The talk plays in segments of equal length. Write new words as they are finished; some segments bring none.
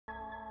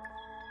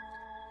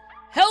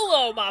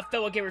Hello, my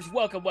fellow gamers.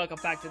 Welcome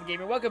back to the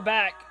gamer. Welcome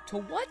back to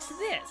What's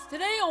This?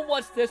 Today on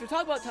What's This, we're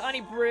talking about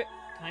Tiny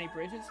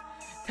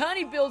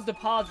Build's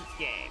Deposits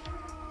game.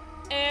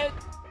 And,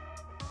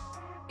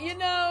 you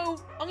know,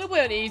 I'm gonna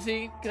play it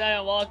easy, because I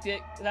unlocked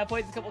it, because I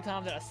played it a couple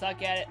times and I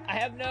suck at it. I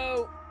have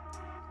no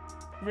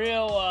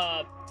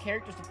real,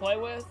 characters to play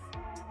with.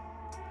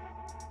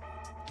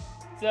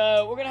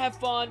 So, we're gonna have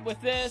fun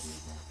with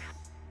this,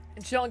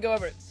 and chill and go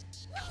over it.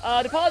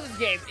 Deposits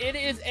game. It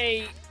is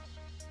a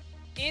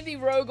indie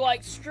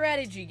roguelike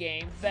strategy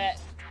game that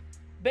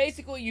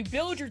basically you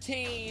build your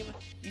team,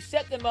 you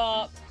set them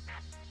up,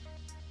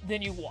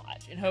 then you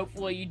watch, and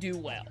hopefully you do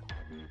well.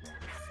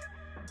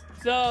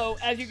 So,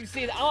 as you can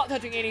see, I'm not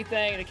touching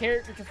anything, the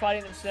characters are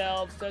fighting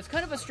themselves, so it's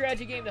kind of a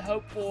strategy game to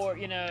hope for,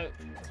 you know...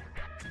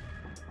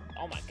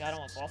 Oh my god, I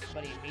almost lost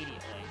somebody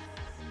immediately.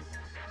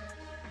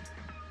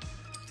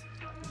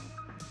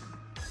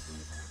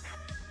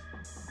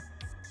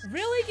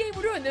 Really, game?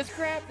 We're doing this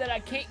crap that I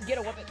can't get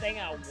a weapon thing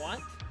I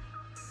want?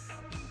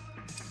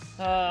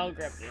 I'll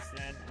grab this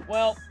then.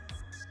 Well,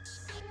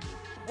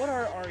 what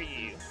are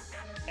you?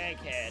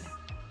 Egghead.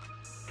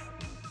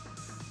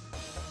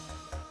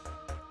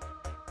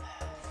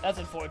 That's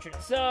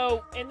unfortunate.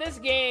 So, in this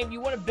game,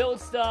 you want to build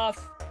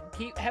stuff,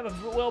 have a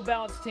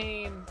well-balanced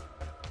team,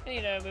 and,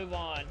 you know, move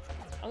on.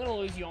 I'm gonna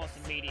lose you almost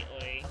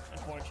immediately,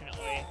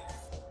 unfortunately.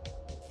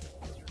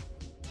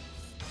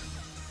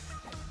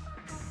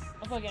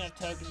 I'm not getting enough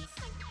tokens.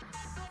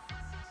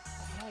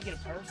 Can I get a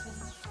person?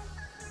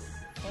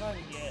 What do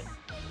I get?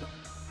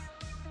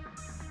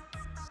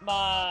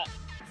 My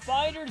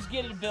fighters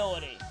get an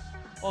ability.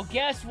 Well,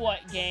 guess what,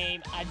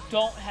 game? I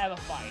don't have a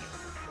fighter.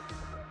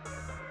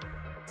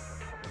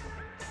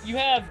 You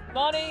have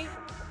money,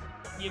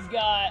 you've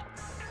got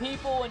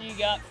people, and you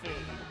got food.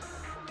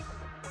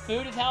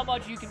 Food is how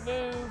much you can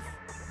move.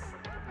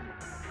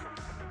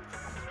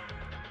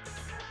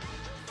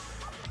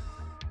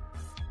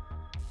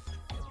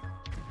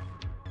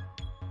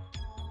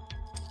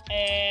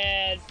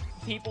 And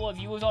people, if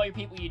you lose all your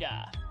people, you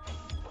die.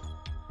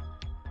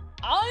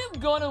 I am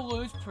gonna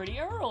lose pretty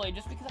early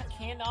just because I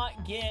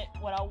cannot get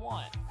what I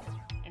want.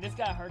 And this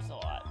guy hurts a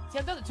lot. See,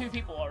 I've done the 2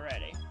 people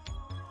already.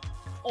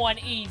 On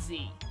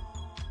easy.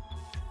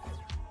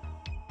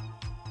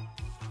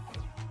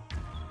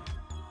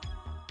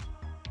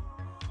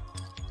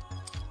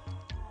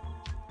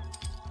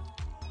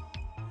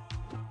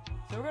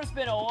 So we're gonna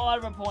spend a lot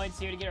of our points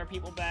here to get our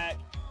people back.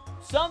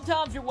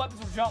 Sometimes your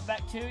weapons will jump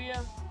back to you.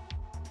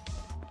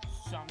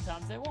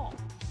 Sometimes they won't.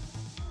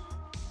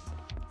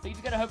 So you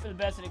just gotta hope for the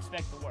best and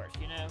expect the worst,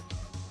 you know?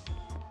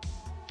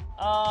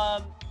 I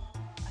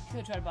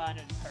could try to buy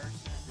another person.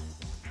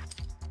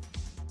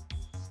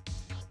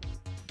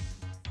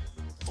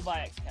 We'll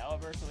buy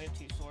Excalibur, so we have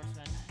 2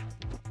 swordsmen.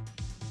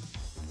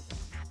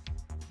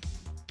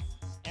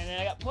 And then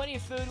I got plenty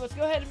of food. Let's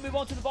go ahead and move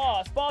on to the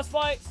boss. Boss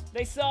fights,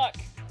 they suck.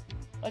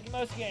 Like in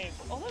most games.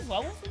 Oh, there's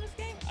levels in this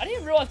game? I didn't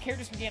even realize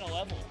characters can gain a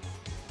level.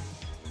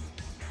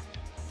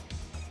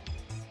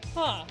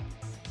 Huh.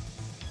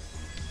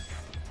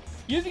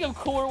 Using them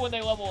core when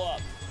they level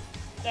up.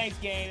 Thanks,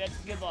 game. That's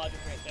good logic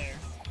right there.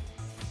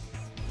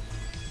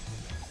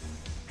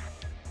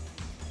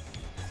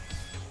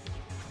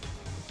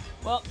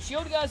 Well,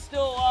 shield guy's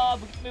still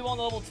alive. We can move on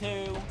to level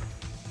 2.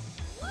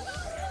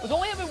 With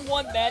only having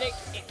 1 medic,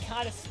 it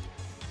kind of...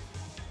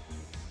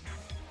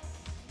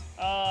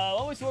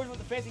 Lonely Swords with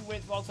the fancy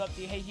wits walks up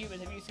to you. Hey,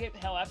 humans, have you escaped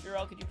hell after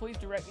all? Could you please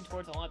direct me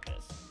towards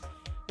Olympus?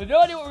 We have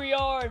no idea where we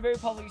are, and very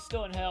probably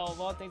still in hell.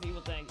 Long things,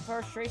 evil things.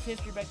 First, trace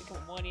history back to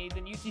couple money,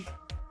 then use you...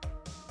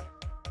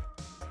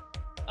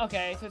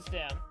 Okay, so it's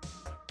down.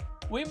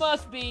 We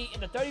must be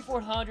in the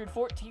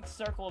 3414th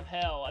circle of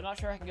hell. I'm not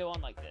sure I can go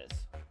on like this.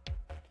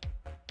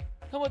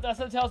 Come with us,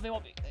 something tells me they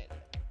won't be...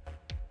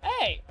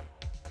 Hey!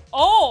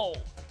 Oh!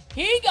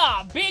 He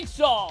got a big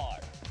sword!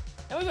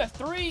 And we've got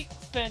 3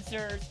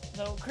 fencers,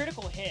 so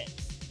critical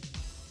hits.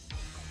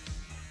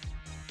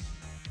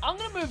 I'm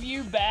gonna move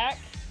you back,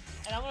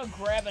 and I'm gonna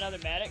grab another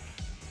medic.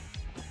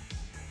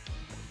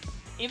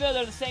 Even though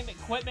they're the same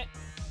equipment.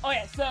 Oh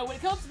yeah, so when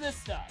it comes to this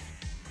stuff,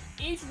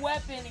 each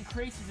weapon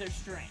increases their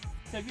strength.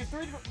 So if you're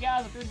 3 different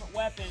guys with 3 different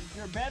weapons,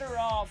 you're better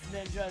off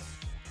than just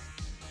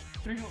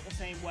 3 people with the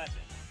same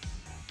weapon.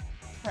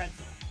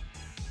 Pretzel.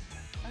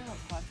 I don't know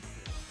what class this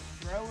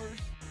is. Throwers.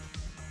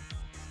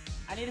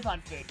 I need to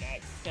find food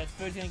next, because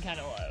food's getting kind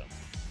of low.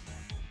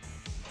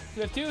 So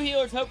we have 2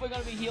 healers, hopefully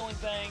going to be healing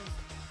things.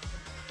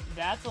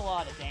 That's a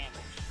lot of damage.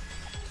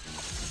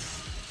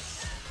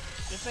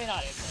 This may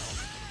not end well.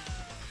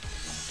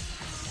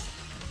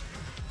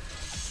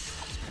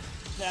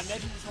 Did I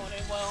mention this won't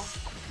end well?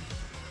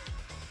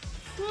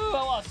 Whew,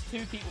 I lost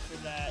 2 people for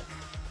that.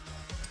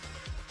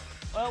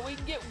 Well, we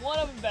can get 1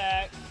 of them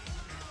back.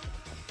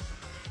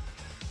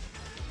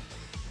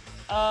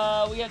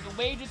 We have the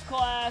Wages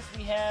class,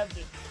 we have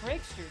the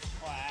Tricksters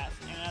class,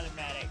 and another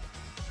medic.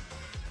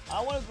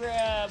 I want to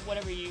grab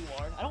whatever you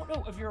are. I don't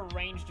know if you're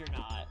ranged or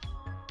not.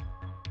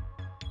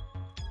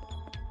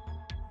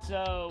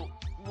 So,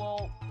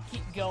 we'll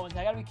keep going.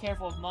 I gotta be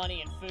careful of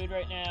money and food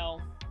right now.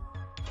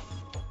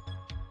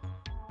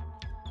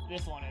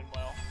 this one in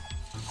well.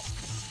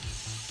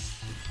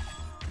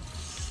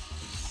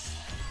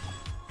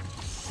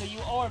 So you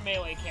are a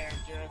melee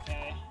character,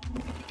 okay.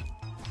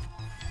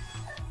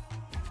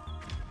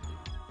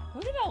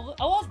 Who did I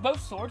lost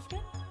both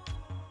swordsmen?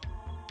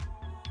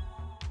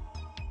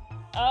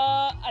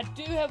 I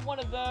do have one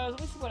of those. Let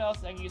me see what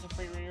else I can use a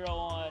free reroll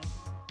on.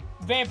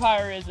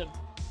 Vampirism.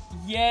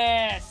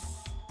 Yes!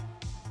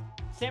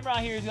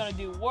 Samurai here is gonna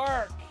do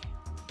work.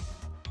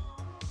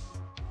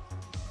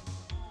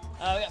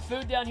 We got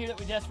food down here that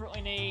we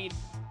desperately need.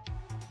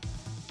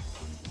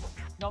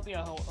 Don't be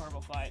a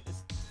horrible fight.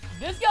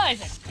 This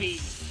guy's a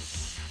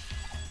beast.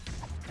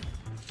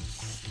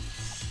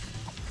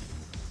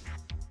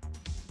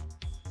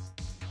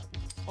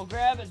 We'll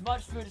grab as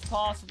much food as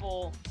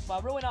possible.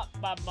 Well, really not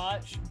by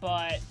much,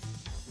 but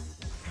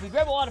if we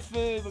grab a lot of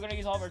food, we're going to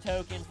use all of our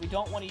tokens. We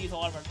don't want to use a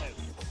lot of our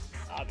tokens,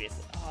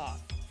 obviously.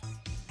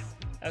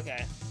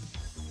 Okay.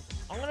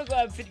 I'm going to go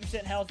have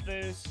 50% health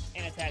boost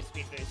and attack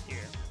speed boost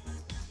here.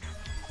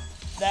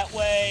 That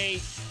way,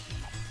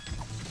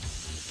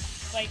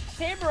 like,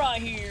 Samurai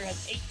here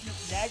has 18,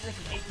 Zagreus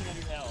has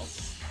 1800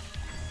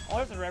 health. I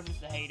wonder if the reference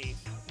to Hades.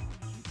 You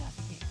guys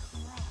are getting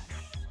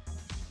crushed.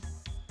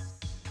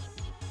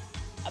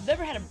 I've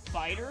never had a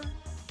fighter,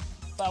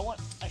 but I want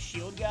a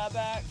shield guy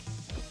back.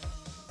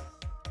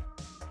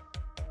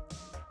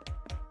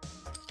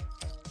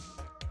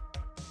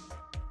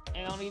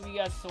 And I'll give you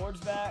guys swords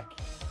back.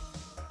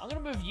 I'm gonna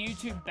move you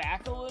two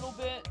back a little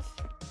bit,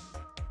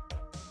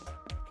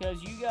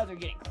 because you guys are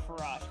getting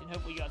crushed, and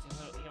hopefully you guys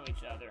can heal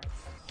each other.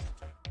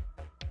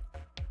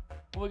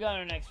 What we got in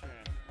our next room?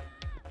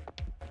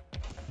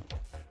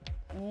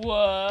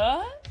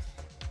 What?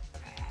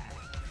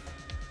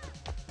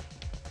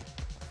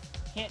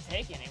 Can't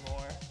take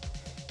anymore.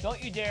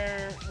 Don't you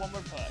dare. One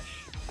more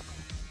push.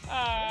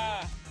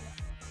 Ah!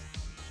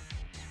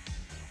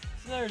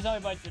 It's another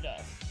zombie bites the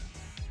dust.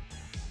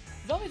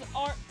 Zombies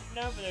aren't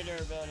known for their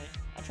durability.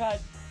 I tried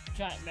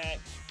giant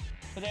mechs,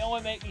 but they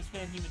only make me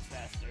spin humans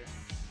faster.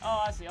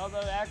 Oh, I see.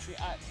 Although, actually,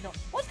 no.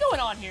 What's going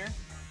on here?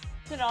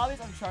 It's an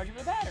obvious I'm charging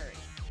my battery.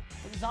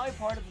 But the zombie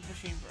part of the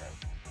machine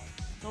broke.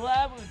 The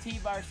lab with the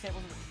T-virus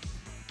samples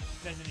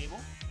of Resident Evil.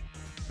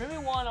 Bring me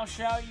one, I'll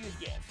shower you as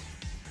gifts.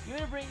 You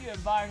want to bring you a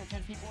virus that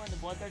turns people into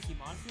bloodthirsty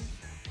monsters?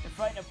 They're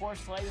fighting a poor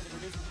slave that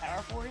produces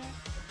power for you?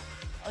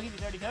 I'll give you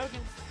 30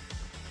 tokens.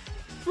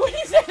 What did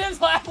you say this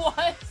lab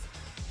was?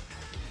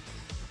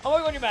 I'll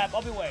work on your map,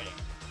 I'll be waiting.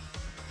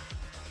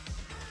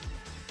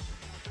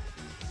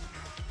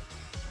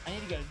 I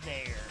need to go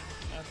there.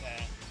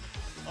 Okay.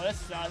 Oh, that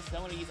sucks.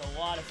 I'm gonna use a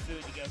lot of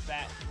food to go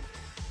back.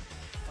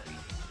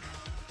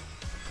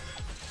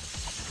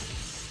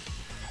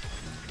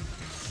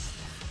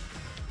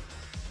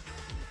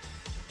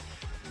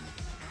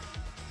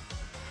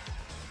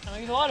 I'm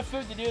gonna use a lot of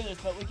food to do this,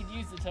 but we could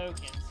use the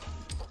tokens.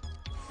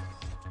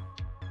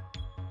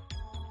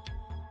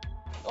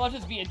 It'll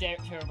just be a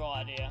terrible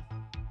idea.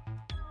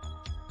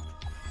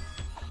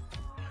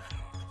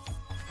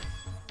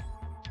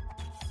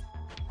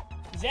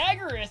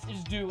 Zagreus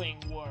is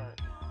doing work.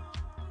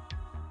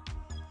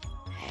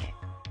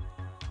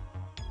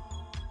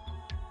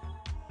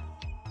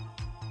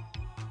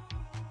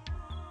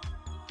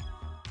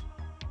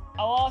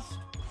 I lost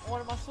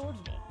one of my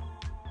swordsmen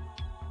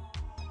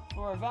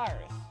for a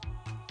virus.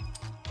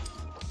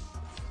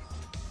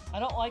 I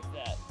don't like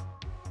that.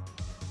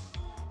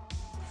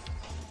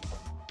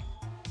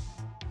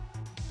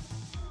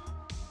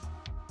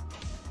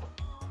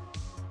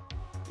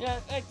 Yeah,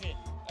 infected.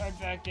 Or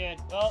infected.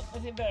 Well,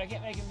 nothing better. I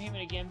can't make him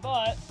human again,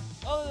 but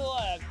over the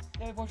lab,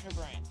 give me a portion of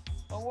brains.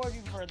 I'll reward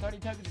you for 30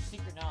 tokens of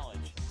secret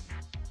knowledge.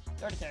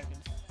 30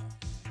 tokens.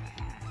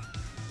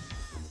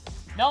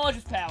 Knowledge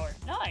is power.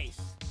 Nice.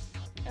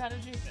 Got an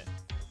achievement.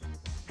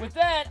 With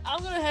that, I'm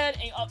going to go ahead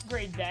and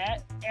upgrade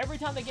that. Every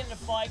time they get in a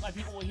fight, my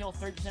people will heal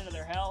 30% of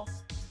their health.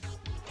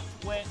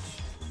 Which,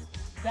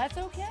 that's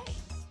okay.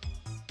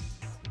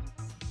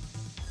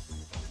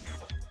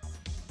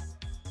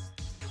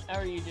 How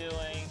are you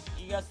doing?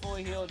 You guys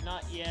fully healed?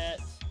 Not yet.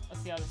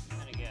 Let's see how this is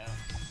going to go.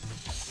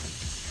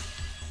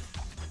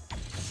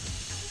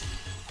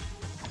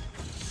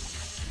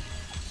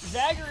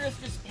 Zagreus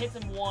just hits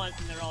them once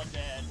and they're all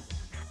dead.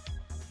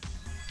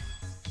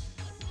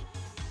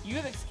 You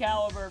have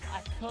Excalibur.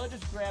 I could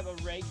just grab a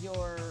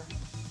regular...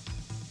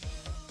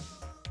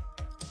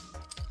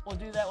 We'll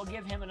do that. We'll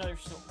give him another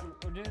sword.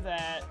 We'll do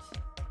that.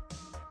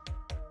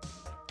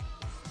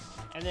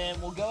 And then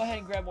we'll go ahead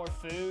and grab more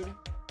food.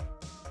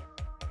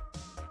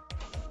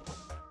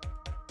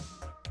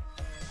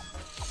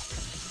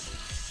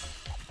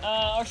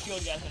 Our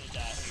shield guy's gonna die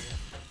here.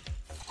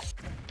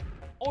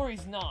 Or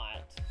he's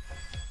not.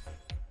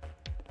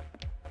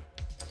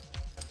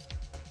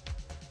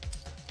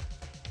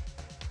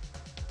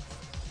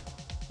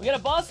 We got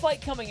a boss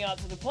fight coming up,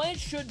 so the plan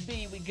should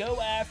be we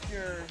go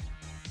after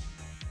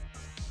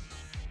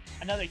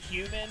another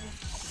human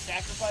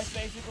sacrifice,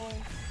 basically.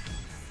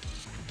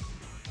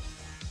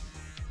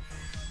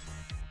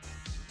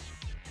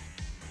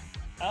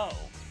 Oh.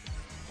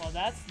 Well,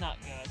 that's not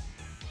good.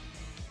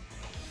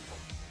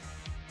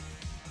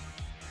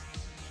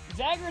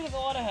 Zagreus has a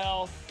lot of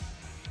health.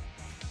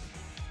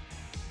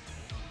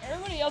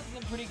 Everybody else is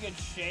in pretty good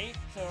shape,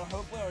 so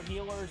hopefully our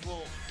healers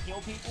will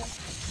heal people.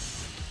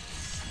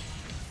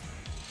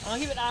 I'm gonna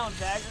keep an eye on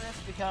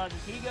Zagreus because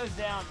if he goes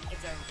down,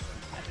 it's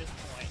over at this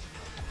point.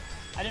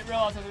 I didn't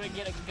realize I was gonna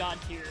get a god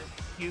tier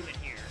human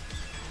here.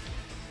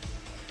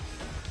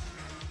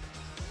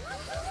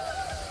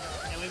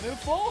 And we move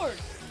forward.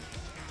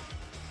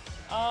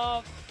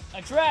 A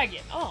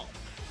dragon. Oh.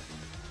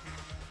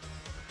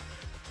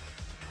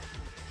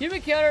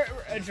 Human counter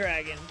a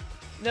dragon.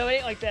 No, it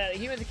ain't like that.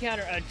 Humans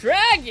encounter a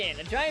dragon!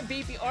 A giant,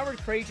 beefy, armored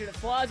creature that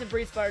flies and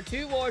breathes fire.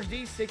 2 large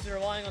D6 are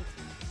relying on...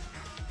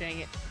 Dang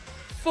it.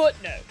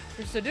 Footnote.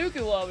 For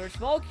Sudoku lovers,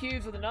 small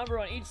cubes with a number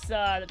on each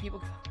side that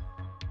people...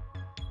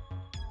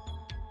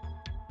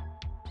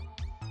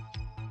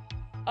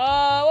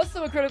 What's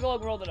the critical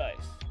and roll the dice?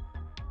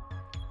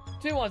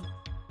 2 1s.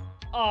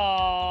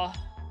 Aww.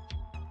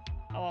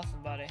 I lost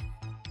somebody.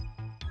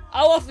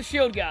 I lost the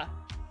shield guy.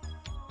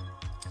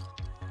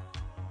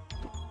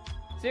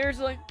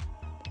 Seriously?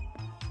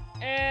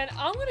 And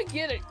I'm gonna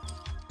get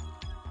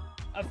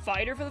a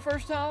fighter for the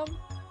first time.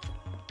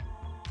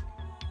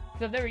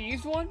 Because I've never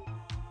used one.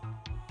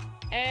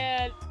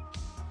 And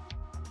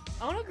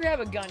I'm gonna grab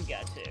a gun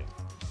guy too.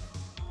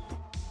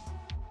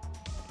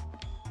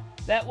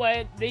 That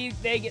way,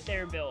 they get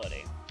their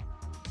ability.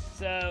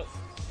 So,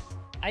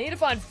 I need to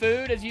find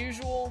food as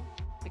usual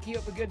to keep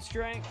up a good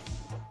strength.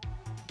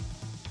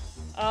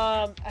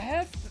 I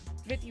have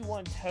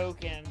 51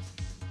 tokens.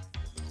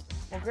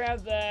 We'll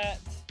grab that.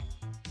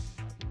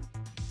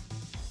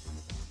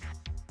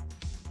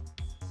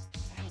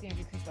 Damage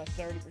increased by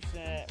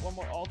 30%. 1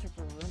 more altar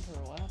per room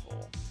per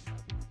level.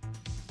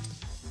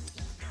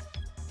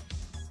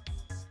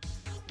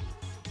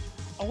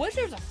 I wish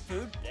there was a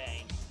food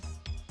thing.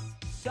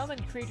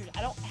 Summon creatures.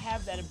 I don't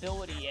have that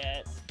ability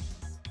yet.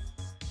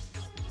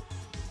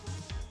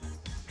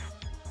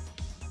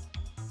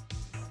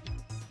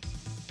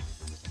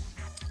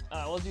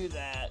 Alright, we'll do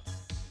that.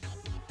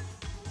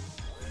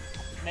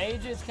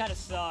 Mages kind of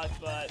suck,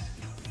 but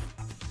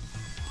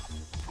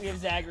we have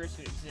Zagreus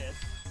who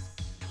exists.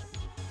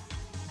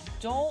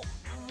 Don't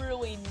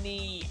really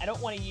need... I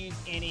don't want to use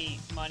any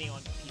money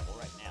on people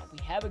right now. We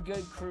have a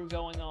good crew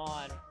going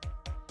on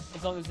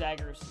as long as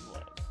Zagreus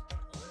lives.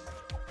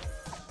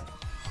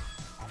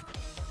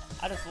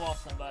 I just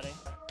lost somebody.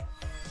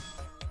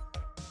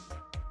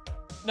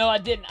 No, I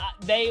didn't.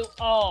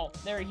 Oh,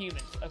 they were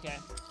humans. Okay.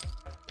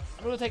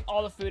 I'm going to take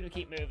all the food and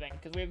keep moving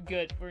because we have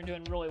good... We're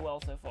doing really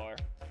well so far.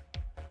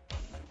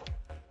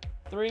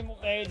 3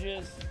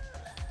 mages.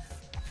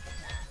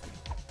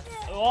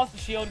 I lost the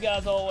shield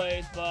guys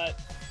always, but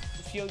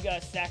the shield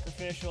guy's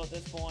sacrificial at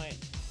this point.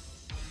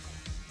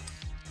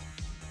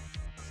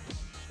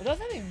 With us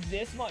having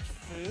this much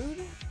food?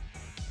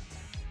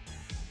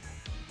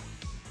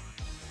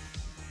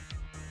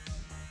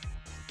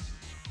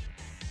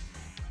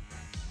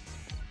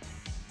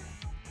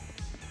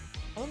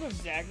 I'm gonna move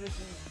Zagreus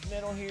in the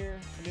middle here,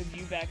 and move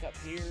you back up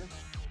here.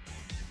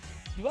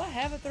 Do I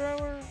have a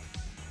thrower?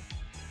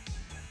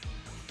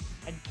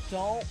 I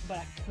don't, but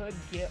I could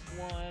get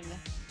one.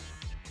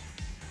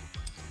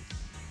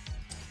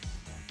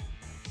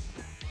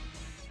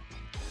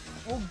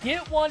 We'll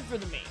get one for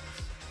the meat.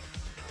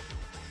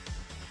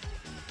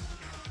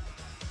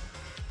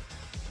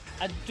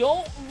 I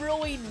don't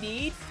really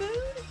need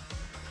food.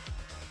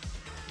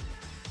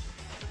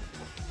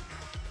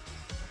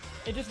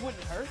 It just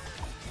wouldn't hurt.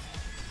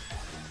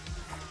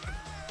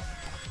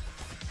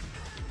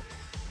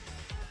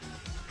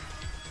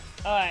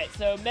 Alright,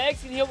 so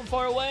medics can heal from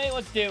far away.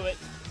 Let's do it.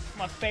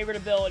 My favorite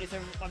ability, so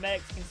my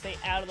medics can stay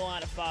out of the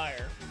line of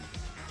fire.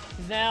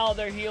 Because now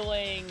they're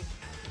healing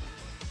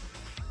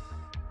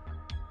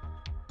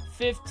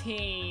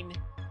 15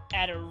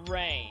 at a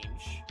range.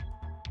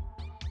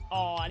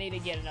 Oh, I need to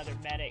get another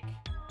medic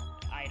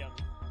item.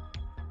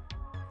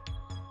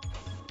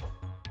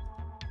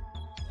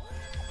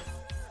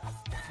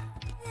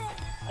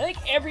 I think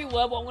every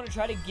level I'm going to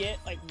try to get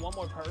like one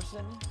more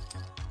person.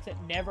 Because it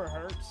never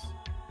hurts.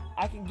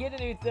 I can get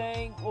a new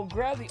thing. We'll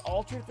grab the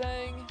altar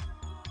thing.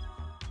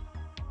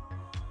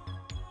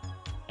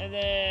 And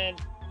then...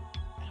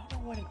 I don't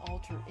know what an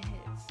altar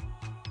is.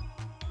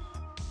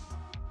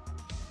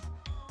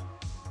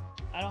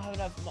 I don't have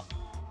enough...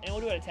 And we'll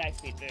do an attack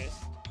speed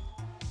boost.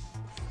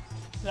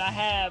 Because I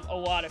have a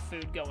lot of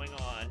food going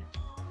on.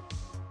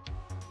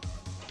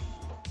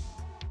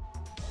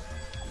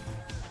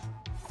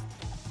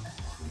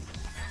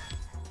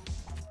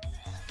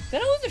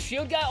 Did I lose the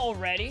shield guy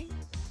already?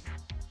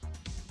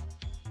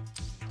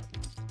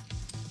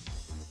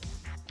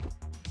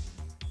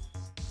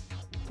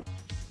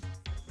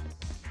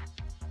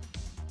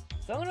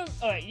 So I'm gonna...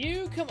 Alright,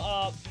 you come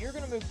up. You're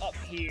gonna move up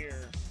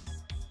here.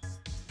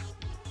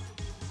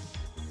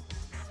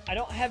 I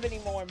don't have any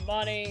more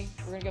money.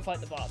 We're gonna go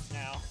fight the boss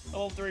now.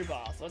 Level 3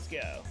 boss. Let's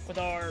go. With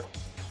our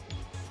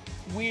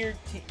weird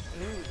team.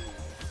 Ooh.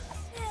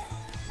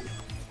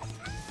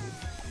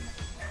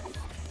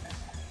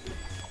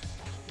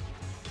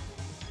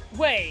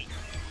 Wait.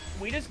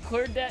 We just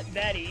cleared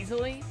that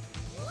easily?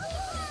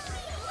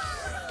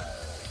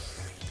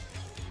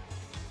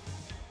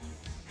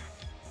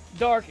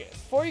 Darkest.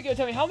 Before you go,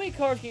 tell me, how many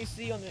cards can you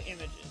see on the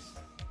images?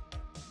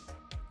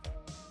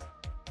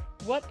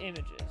 What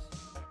images?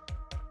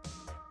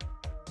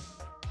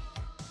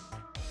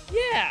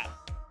 Yeah!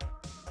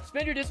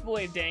 Spend your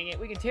disbelief, dang it.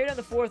 We can tear down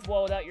the fourth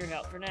wall without your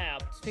help. For now,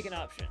 just pick an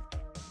option.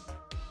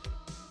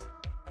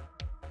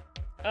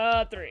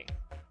 3.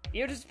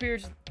 Evil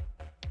disappears.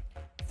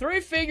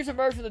 3 figures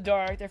emerge from the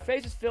dark. Their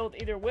faces filled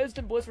with either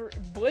wisdom,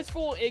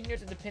 blissful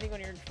ignorance, and depending on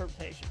your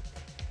interpretation.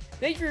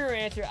 Thank you for your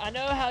answer. I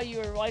know how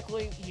you are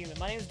likely human.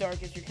 My name is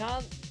Darkest. Your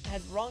kind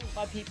has wronged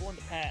my people in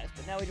the past,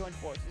 but now we join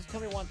forces. Just tell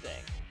me one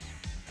thing.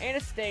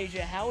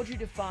 Anastasia, how would you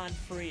define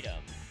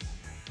freedom?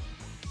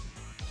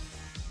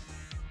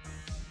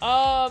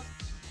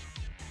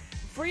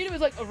 Freedom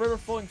is like a river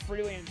flowing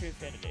freely into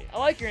infinity. I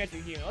like your answer,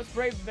 human. Let's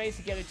brave the base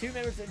together. 2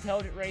 members of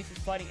intelligent races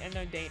fighting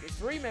unknown dangers.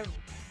 3 members.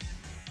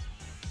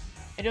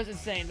 It was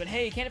insane, but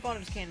hey, cannon fodder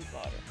is cannon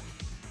fodder.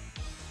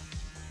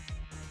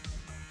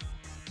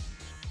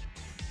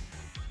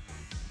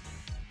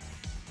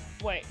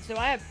 Wait, so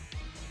I have...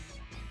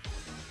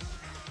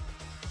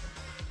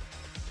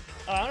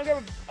 Oh, I don't go...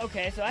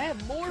 Okay, so I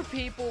have more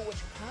people, which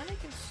kind of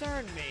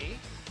concern me.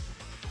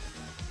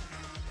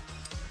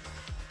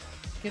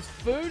 Because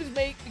food has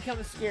become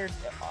a scarce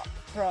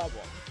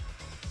problem.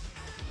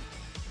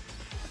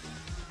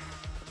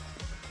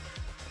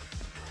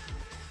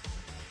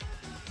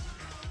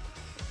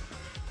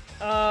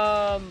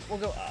 We'll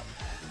go up.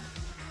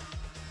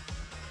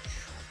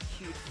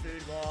 Huge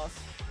food loss.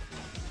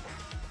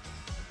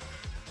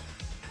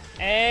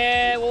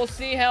 And we'll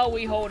see how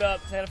we hold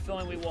up. I had a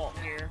feeling we won't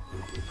here.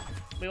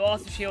 We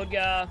lost the shield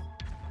guy.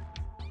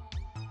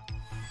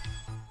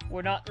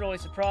 We're not really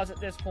surprised at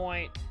this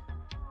point.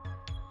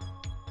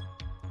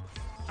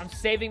 I'm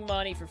saving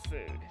money for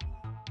food.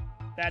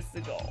 That's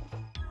the goal.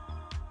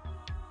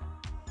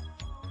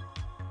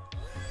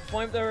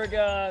 Flamethrower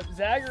guy.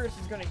 Zagreus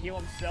is going to heal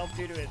himself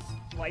due to his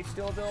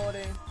lifesteal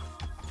ability.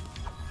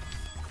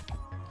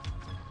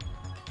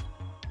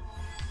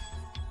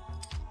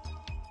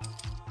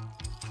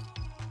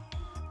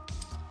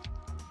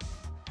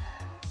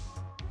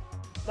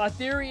 My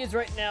theory is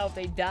right now, if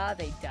they die,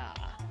 they die.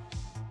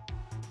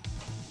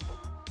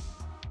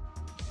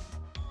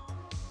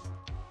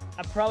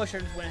 I probably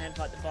should have just went ahead and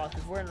fought the boss,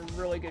 because we're in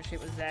really good shape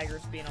with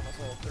Zagreus being almost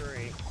level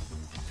 3.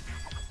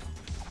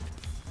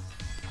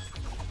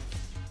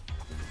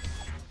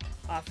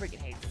 Oh, I freaking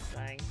hate this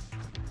thing.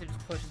 It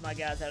just pushes my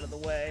guys out of the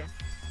way.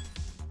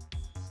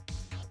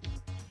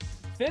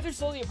 Fifth or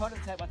slow the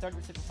opponent's attack by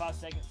 30% for 5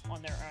 seconds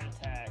on their own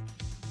attack.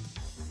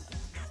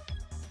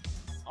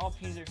 All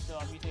P's are still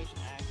on mutation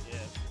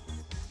active.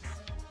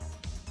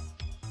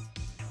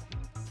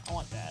 I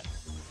want that.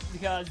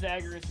 Because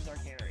Zagreus is our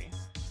carry.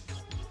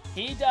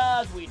 He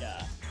dies, we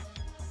die.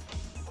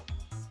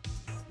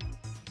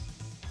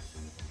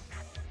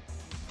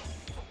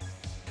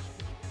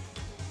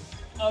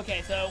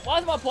 Okay, so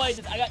last time I played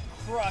this, I got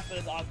crushed by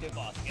this Octo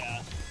boss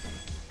guy.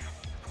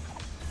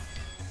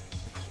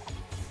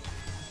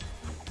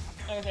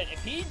 Like I said,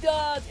 if he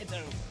dies, it's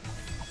over.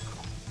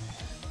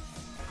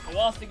 We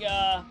lost the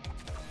guy.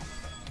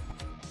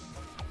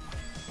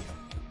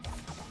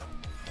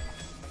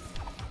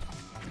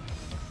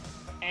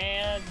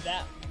 And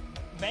that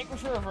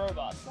Vanquisher of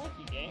Robots. Thank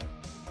you, game.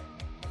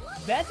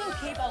 That's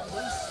okay if I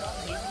lose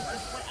some games at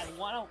this point. I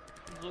want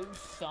to lose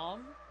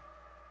some.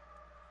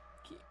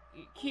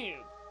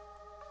 Cube.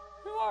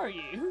 Who are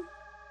you?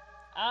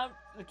 I'm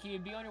the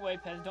Cube. Be on your way,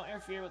 peasant. Don't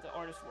interfere with the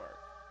artist's work.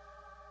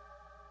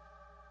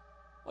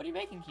 What are you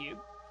making, Cube?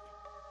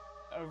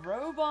 A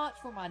robot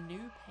for my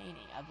new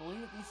painting. I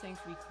believe that these things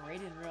can be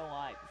created in real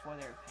life before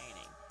they're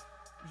painting.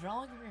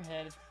 Drawing in your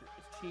head is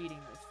cheating.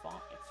 It's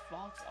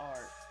fox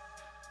art.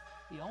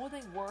 The only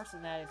thing worse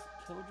than that is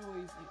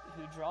killjoys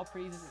who draw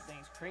pretty innocent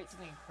things, create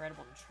something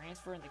incredible, and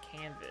transfer into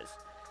canvas.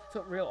 That's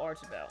what real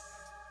art's about.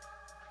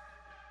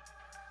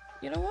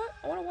 You know what?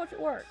 I want to watch it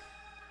work.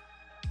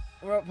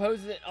 Where it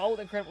poses it all with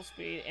incredible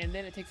speed, and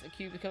then it takes a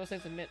cube a couple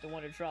seconds a minute to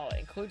want to draw it.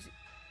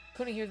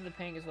 Including heroes in the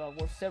painting as well,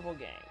 worth several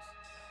games.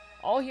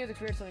 All heroes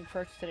experience something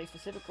precious today,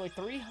 specifically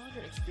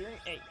 300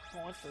 experience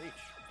points for each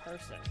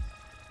person.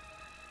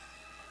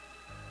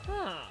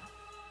 Huh.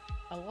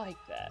 I like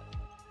that.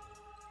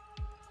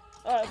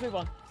 Alright, let's move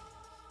on.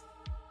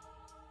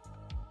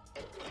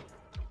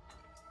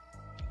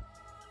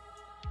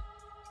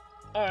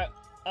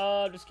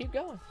 Alright, just keep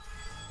going.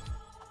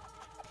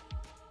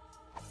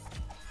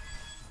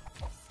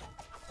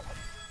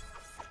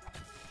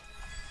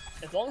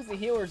 As long as the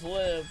healers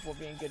live, we'll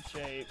be in good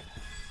shape.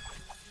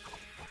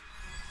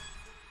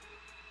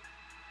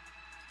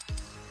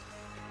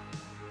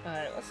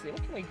 Alright, let's see,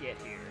 what can we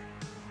get here?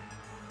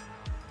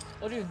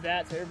 We'll do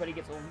that so everybody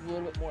gets a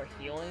little bit more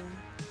healing.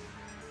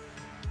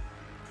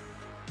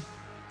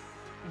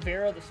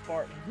 Vera the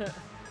Spartan. Is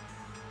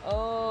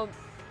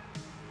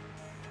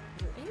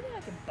there anything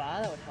I could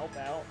buy that would help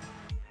out?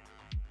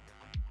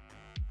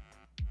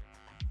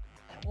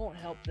 That won't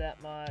help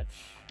that much.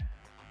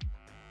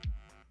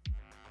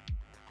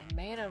 And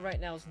mana right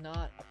now is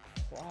not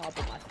a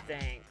problem, I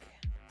think.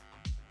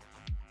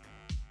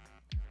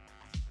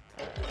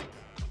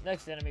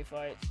 Next enemy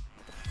fight.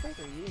 What the frick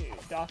are you?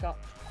 Doc up.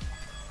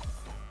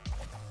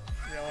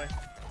 Really?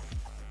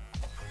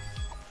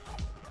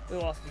 We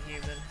lost a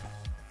human.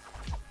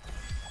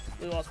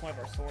 We lost one of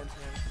our swordsmen.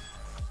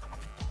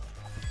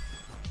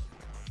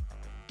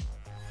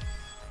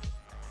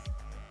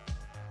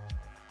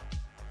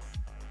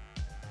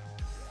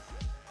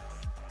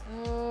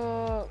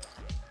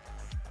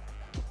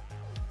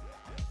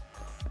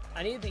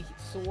 I need the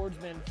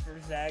swordsman for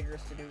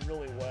Zagreus to do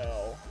really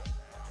well.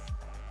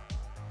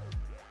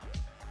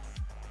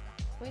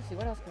 Wait, see,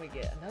 what else can we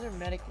get? Another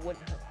medic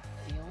wouldn't hurt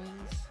my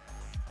feelings.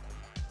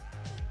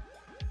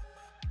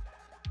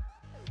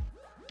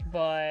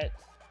 But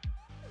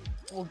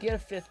we'll get a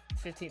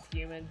 15th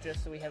human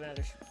just so we have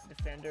another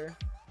defender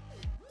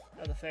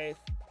of the faith.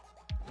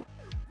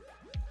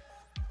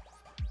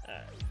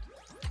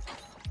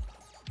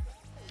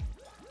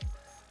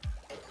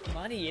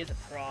 Money is a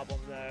problem,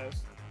 though.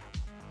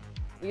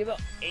 We have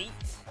about 8.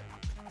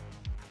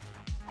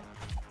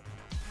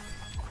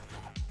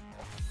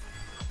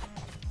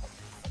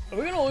 Are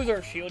we gonna lose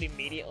our shield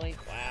immediately?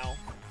 Wow.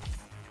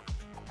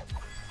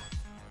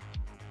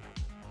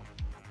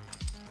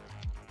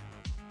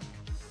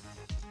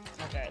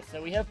 Okay,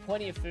 so we have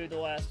plenty of food to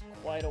last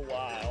quite a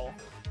while.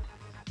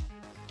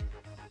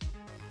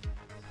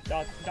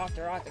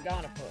 Dr.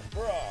 Octagonopus.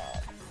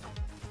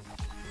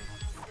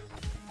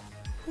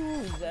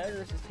 Ooh,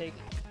 Zagreus is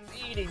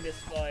beating this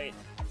fight.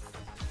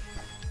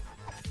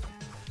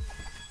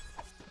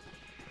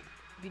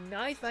 It'd be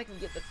nice if I can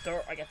get the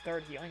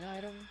third healing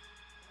item.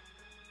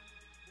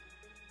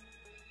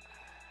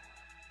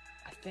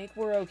 I think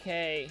we're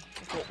okay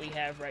with what we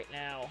have right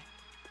now.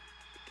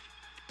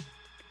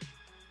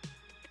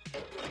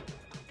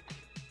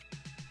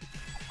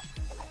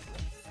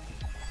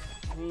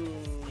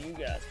 Ooh, you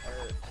guys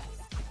hurt.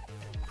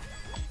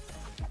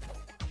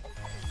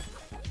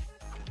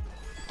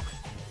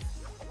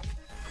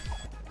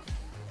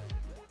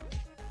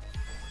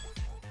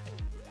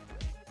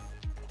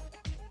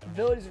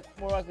 Abilities are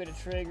more likely to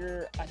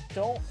trigger. I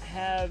don't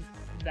have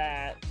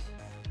that.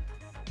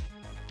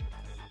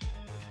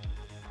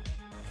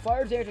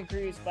 Fire damage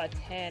increased by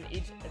 10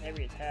 each and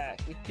every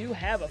attack. We do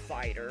have a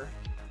fighter.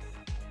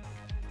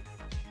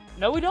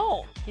 No, we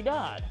don't. He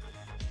died.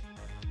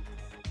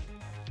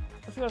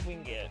 Let's see what we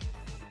can get.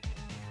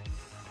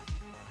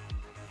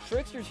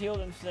 Tricksters heal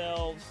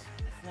themselves.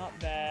 It's not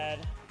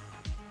bad.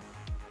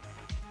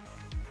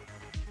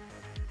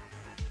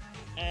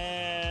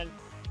 And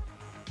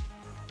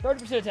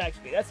 30% attack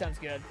speed. That sounds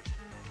good.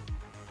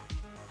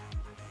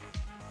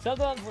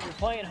 Sometimes when you're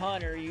playing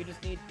Hunter, you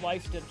just need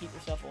lifesteal to keep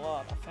yourself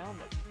alive. I found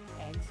it.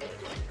 Exit.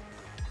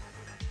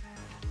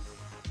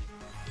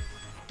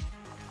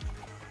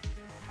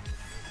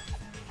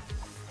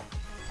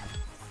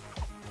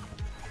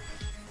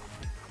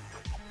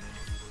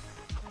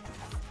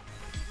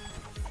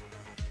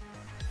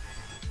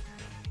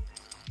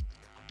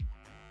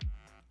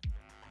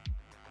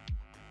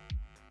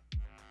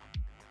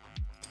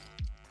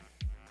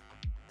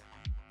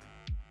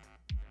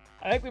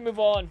 I think we move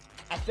on.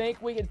 I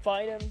think we can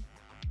fight him.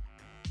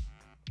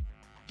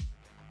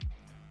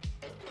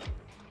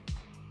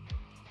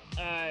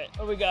 Alright,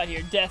 what we got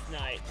here? Death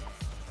Knight.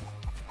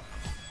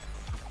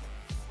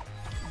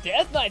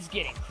 Death Knight's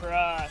getting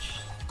crushed.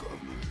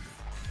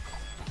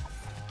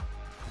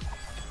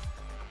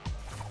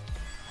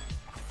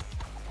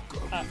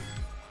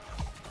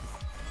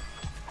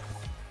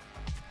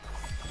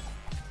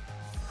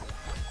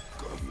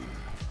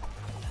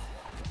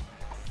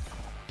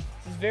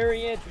 This is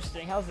very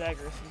interesting. How's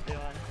Zagreus doing?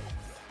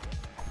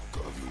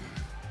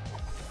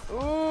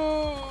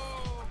 Ooh!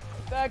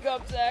 Back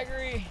up,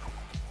 Zagreus!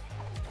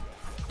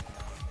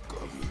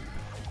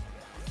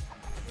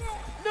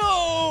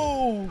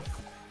 No!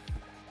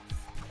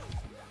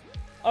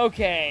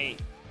 Okay,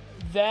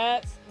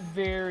 that's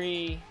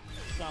very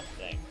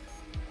something.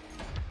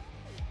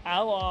 I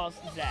lost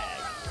Zag.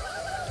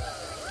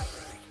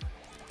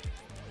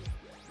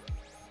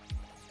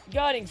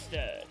 Guiding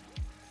Stud.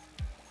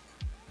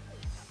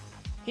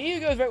 He who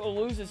goes right will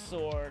lose his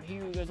sword. He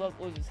who goes left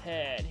will lose his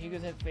head. He who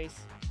goes ahead face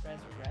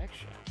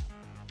resurrection.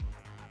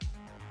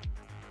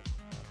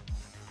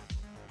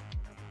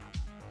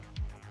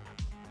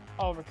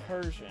 Oh,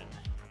 recursion.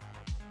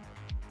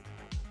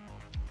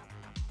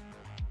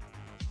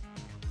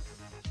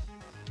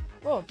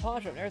 Whoa, a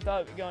pawn shop. Never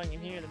thought of it going in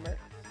here. The merc.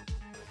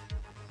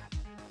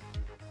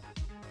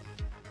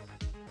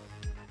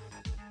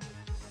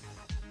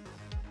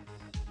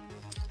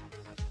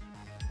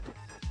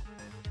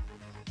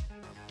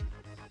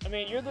 I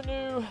mean, you're the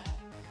new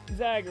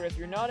Zagreus.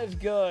 You're not as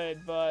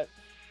good, but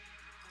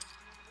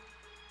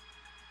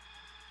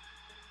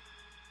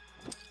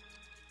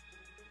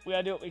we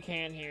gotta do what we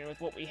can here with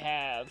what we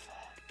have.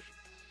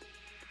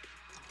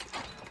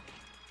 I'm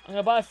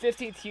gonna buy a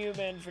 15th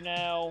human for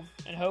now,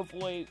 and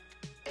hopefully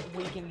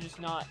we can just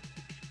not...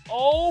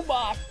 Oh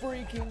my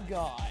freaking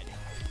god.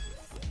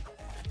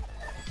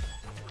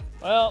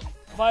 Well,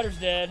 fighter's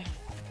dead.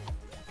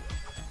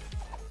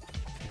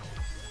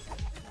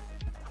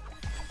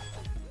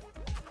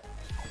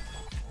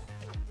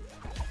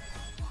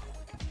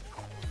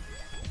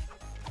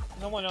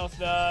 No one else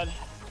died.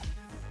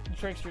 The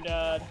trickster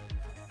died.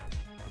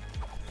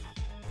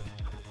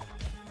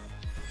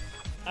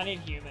 I need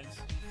humans.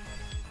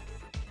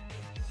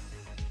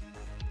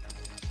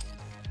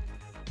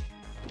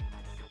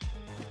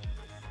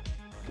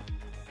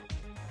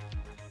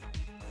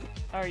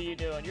 How are you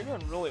doing? You're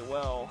doing really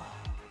well.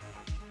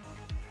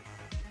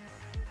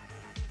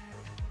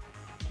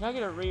 Can I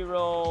get a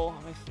reroll?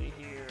 Let me see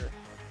here.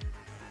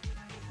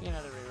 Get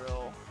another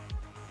reroll.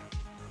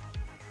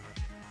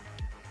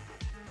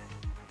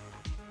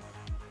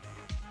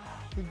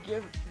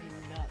 Forgive me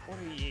not. What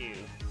are you?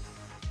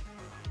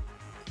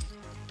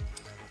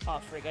 Oh,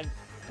 freak.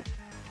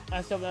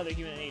 I still have another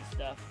human that needs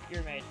stuff.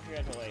 You're amazing.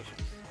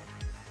 Congratulations.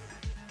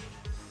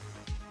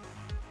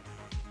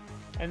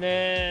 And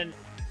then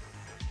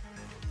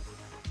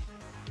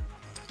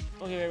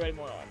we'll give everybody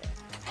more armor.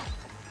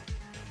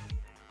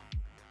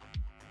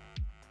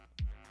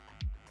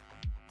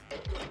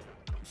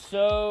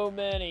 So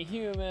many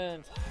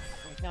humans.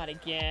 Oh, not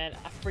again.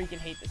 I freaking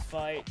hate this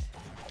fight.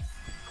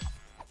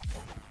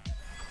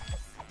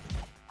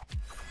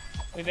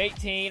 We have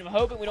 18. I'm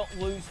hoping we don't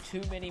lose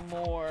too many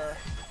more.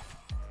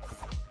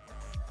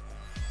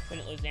 We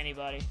didn't lose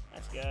anybody.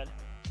 That's good.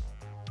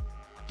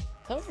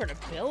 Hoping for an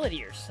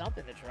ability or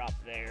something to drop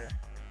there.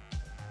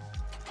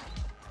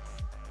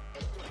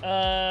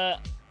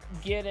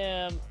 Get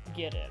him.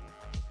 Get him.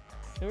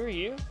 Who are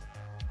you?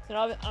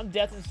 So I'm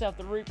Death Himself,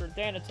 the Reaper,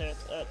 Thanatos,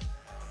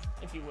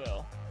 if you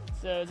will.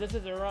 So is this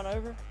a run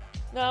over?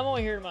 No, I'm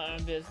only here to my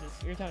own business.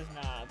 Your time's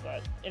not,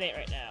 but it ain't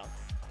right now.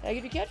 Hey,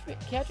 could you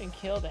catch and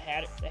kill the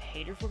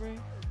hater for me?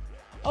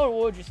 I'll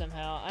reward you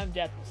somehow. I'm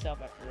Death Himself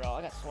after all.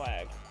 I got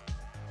swag.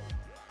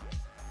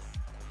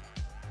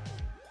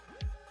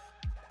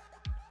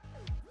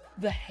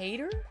 The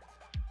hater?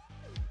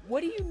 What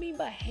do you mean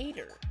by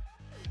hater?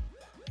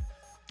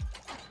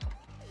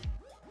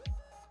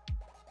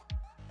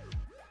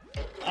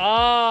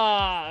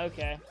 Ah,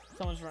 okay.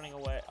 Someone's running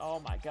away. Oh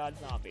my god,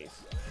 zombies.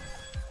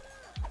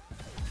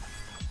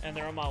 And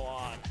they're on my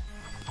lawn.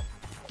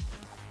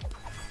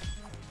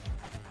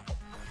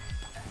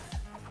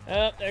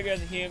 Oh, there goes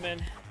a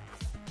human.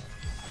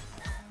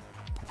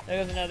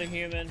 There goes another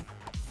human.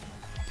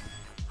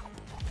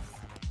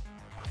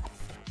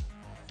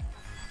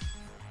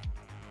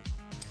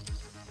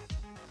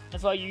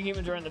 That's why you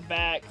humans are in the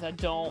back, because I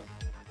don't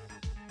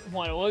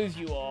want to lose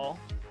you all.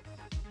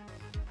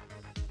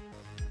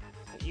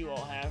 But you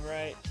all have,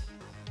 right?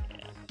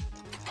 Yeah.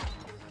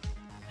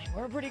 Man,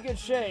 we're in pretty good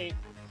shape.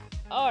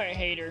 Alright,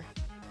 hater.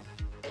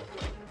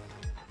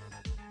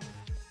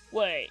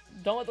 Wait,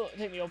 don't let the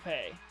take me, you'll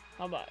pay.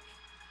 How much?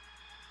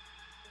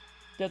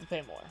 You have to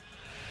pay more.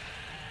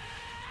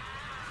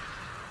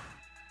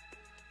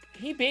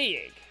 He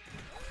big.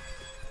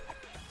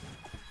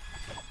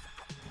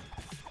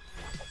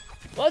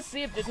 Let's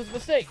see if this was a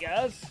mistake,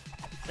 guys.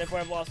 Except for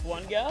I've lost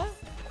one guy.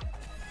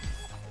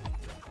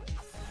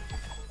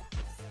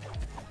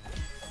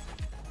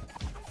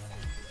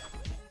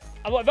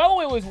 If I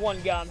only lose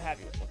one guy, I'm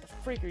happy with. What the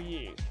freak are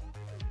you?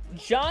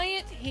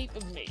 Giant heap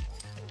of meat.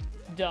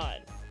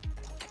 Done.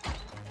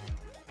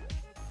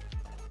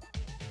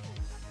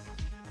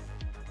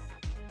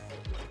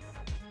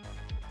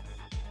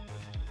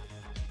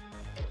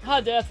 Hi,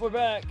 Death, we're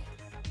back.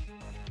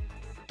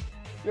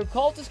 Your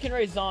cultists can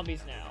raise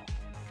zombies now.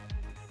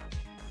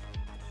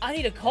 I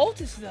need a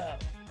cultist, though.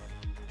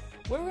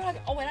 Where would I go?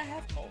 Oh, wait, I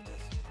have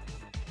cultists.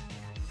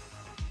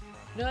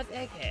 No, that's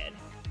Egghead.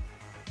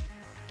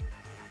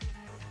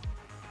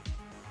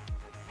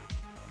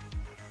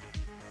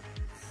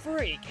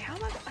 Freak, how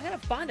am I gotta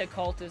find a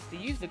cultist to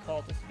use the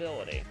cultist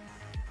ability.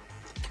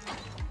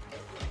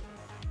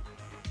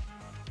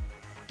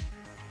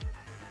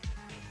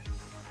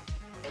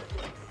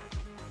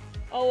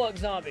 Oh, look,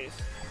 zombies.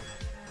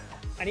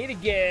 I need to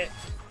get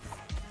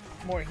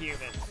more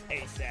humans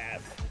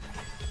ASAP.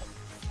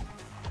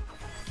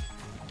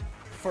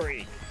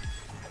 Freak.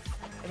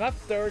 Am I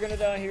third gonna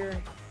die here?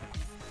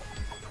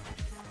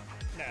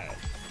 No.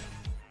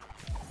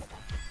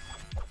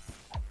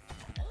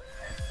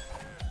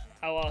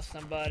 I lost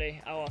somebody.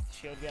 I lost the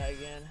shield guy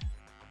again.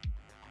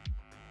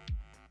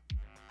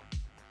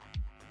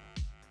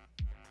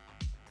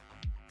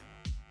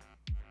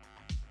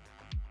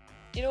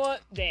 You know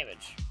what?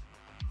 Damage.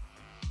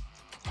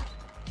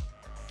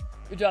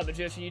 Good job,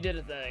 Magician. You did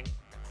a thing.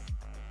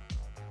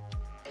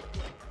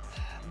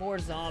 More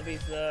zombies,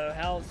 though.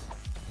 How's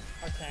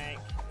our tank?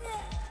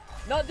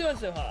 Not doing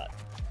so hot.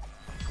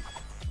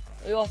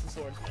 We lost the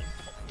swordsman.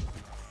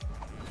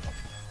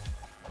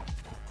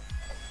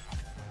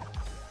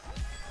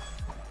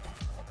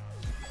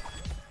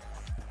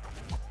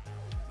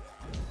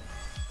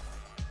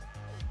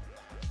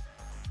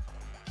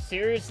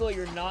 Seriously,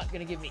 you're not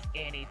gonna give me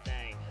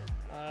anything.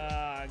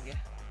 Ugh.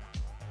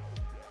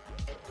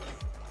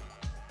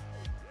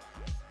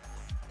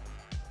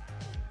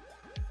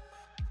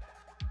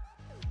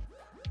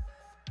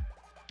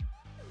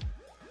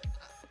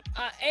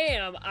 I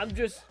am. I'm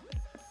just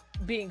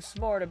being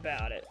smart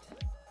about it.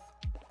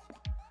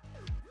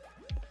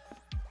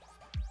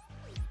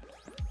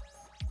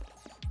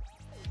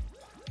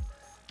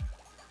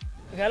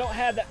 Like, I don't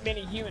have that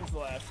many humans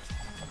left.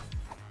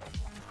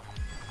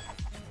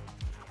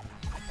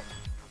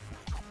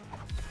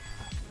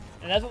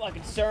 And that's what my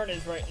concern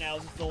is right now,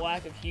 is the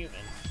lack of humans.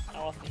 I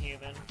lost a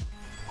human.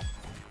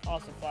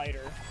 Lost a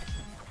fighter.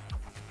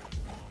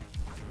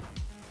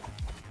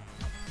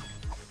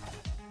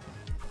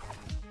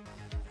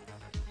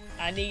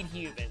 I need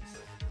humans.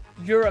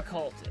 You're a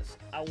cultist.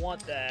 I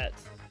want that.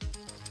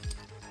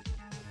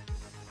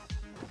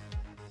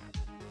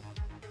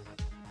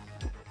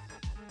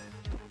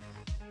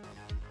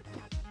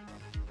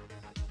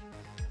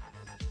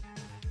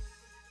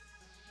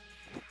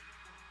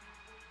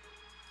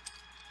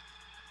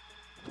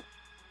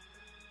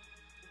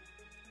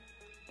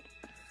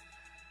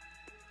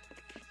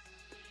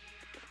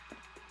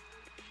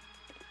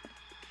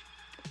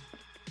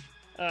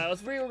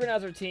 Let's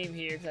reorganize our team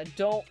here, because I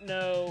don't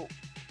know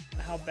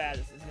how bad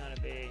this is going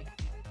to be.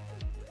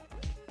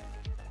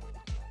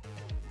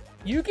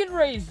 You can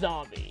raise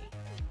zombie.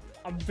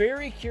 I'm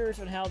very curious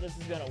on how this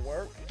is going to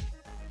work.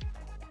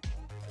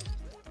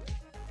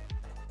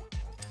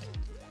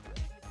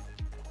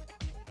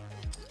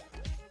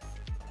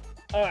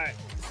 Alright,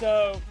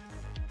 so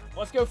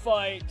let's go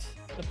fight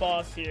the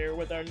boss here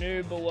with our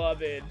new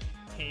beloved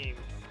team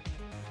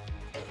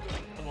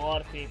of a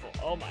lot of people.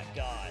 Oh my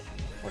god.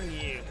 What are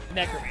you?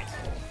 Necromancer.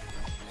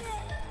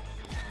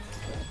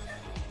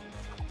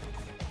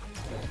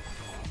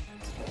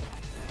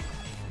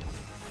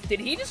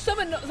 Did he just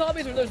summon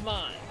zombies or are those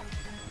mine?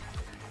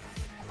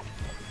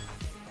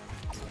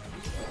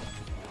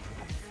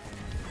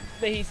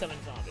 But he summoned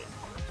zombies.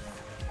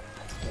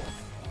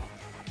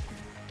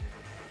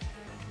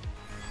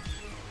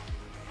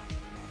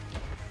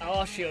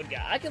 Oh, shield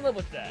guy. I can live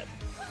with that.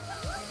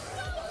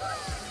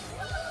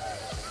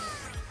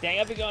 Dang,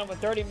 I've been going for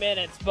 30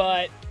 minutes,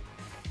 but...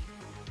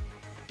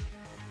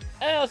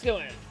 let's go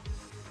in.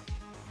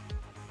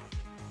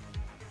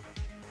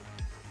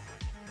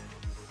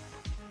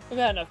 We've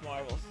had enough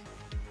marbles.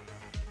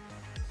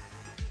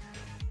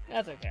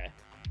 That's okay.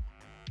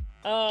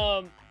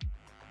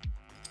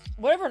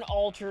 Whatever an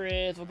altar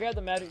is, we'll grab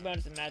the magic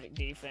bonus and magic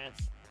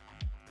defense.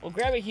 We'll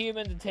grab a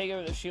human to take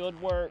over the shield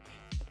work.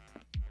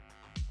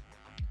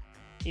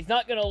 He's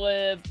not gonna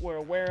live. We're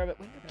aware of it.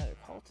 We have another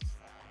cultist.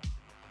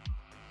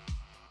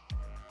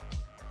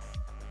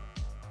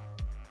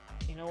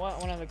 You know what? I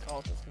want another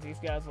cultist because these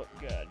guys look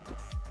good.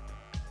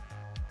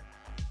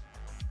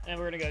 And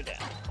we're gonna go down.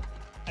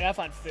 I gotta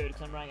find food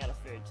because I'm running out of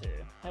food too.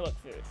 Hey, look,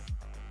 food.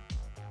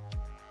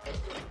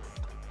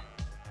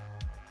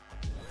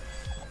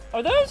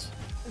 Are those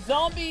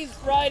zombies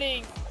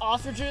riding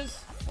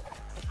ostriches?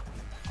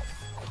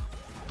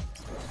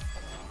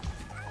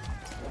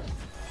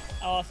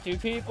 I lost 2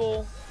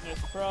 people. No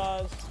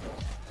surprise.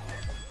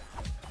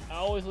 I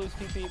always lose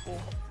 2 people.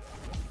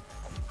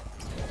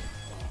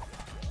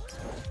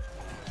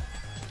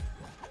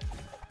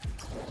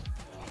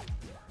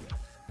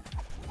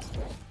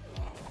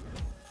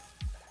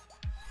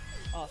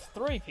 Oh, it's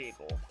 3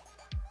 people.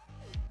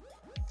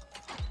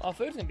 Oh,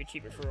 food's gonna be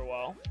cheaper for a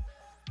while.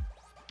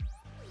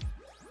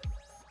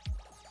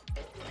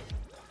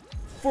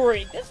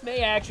 This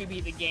may actually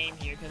be the game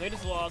here, because they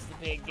just lost the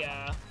big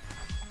guy.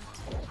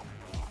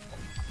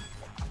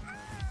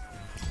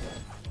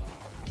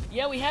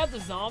 Yeah, we have the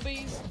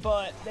zombies,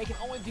 but they can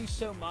only do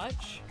so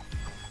much.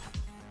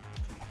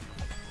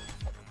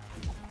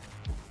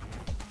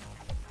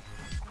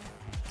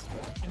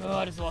 Oh,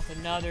 I just lost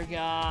another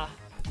guy.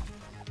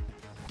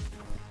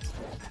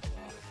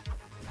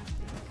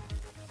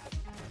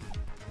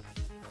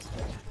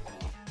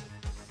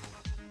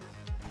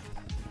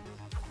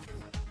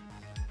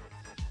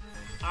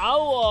 I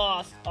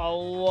lost a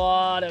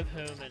lot of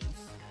humans.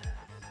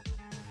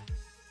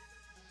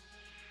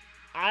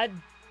 I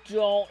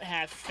don't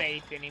have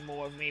faith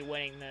anymore of me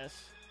winning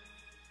this.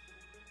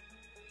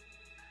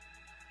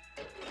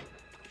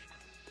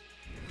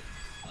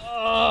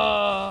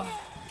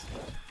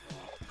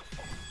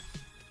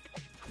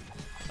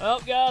 Well,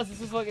 guys, this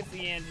is like at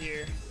the end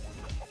here.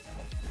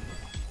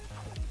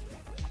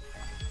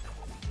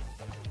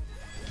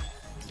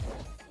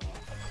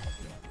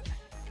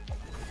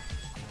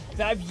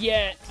 I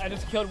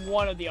just killed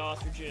one of the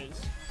ostriches.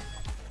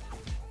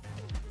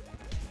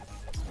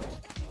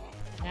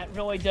 That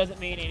really doesn't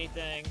mean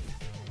anything.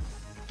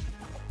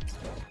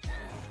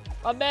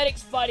 My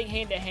medic's fighting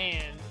hand to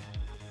hand.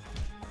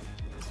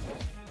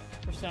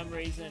 For some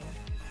reason.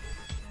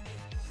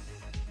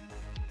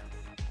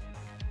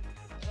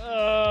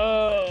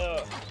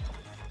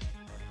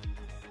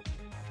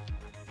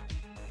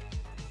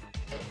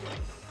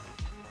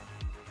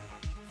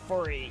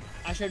 Free.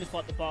 I should have just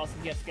fought the boss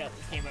and just got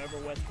this game over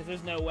with, because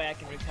there's no way I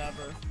can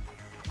recover.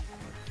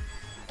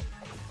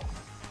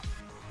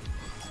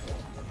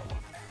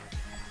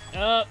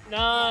 Up,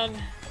 9,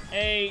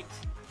 8.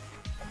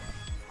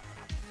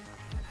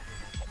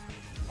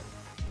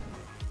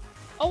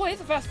 Oh wait,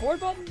 it's a fast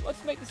forward button?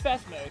 Let's make this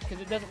fast mode, because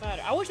it doesn't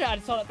matter. I wish I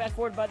had saw that fast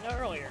forward button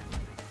earlier.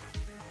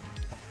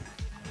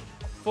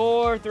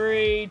 4,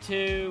 3,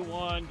 2,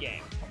 1,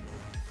 game.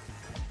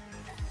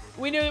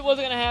 We knew it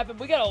wasn't going to happen.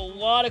 We got a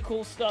lot of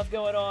cool stuff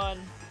going on.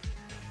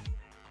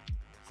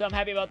 So I'm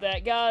happy about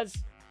that. Guys,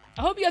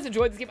 I hope you guys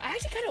enjoyed this game. I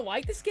actually kind of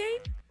like this game.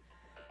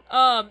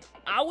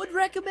 I would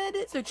recommend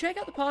it. So check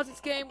out the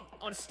Posits game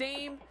on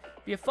Steam.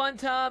 Be a fun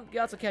time.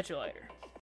 Guys, I'll catch you later.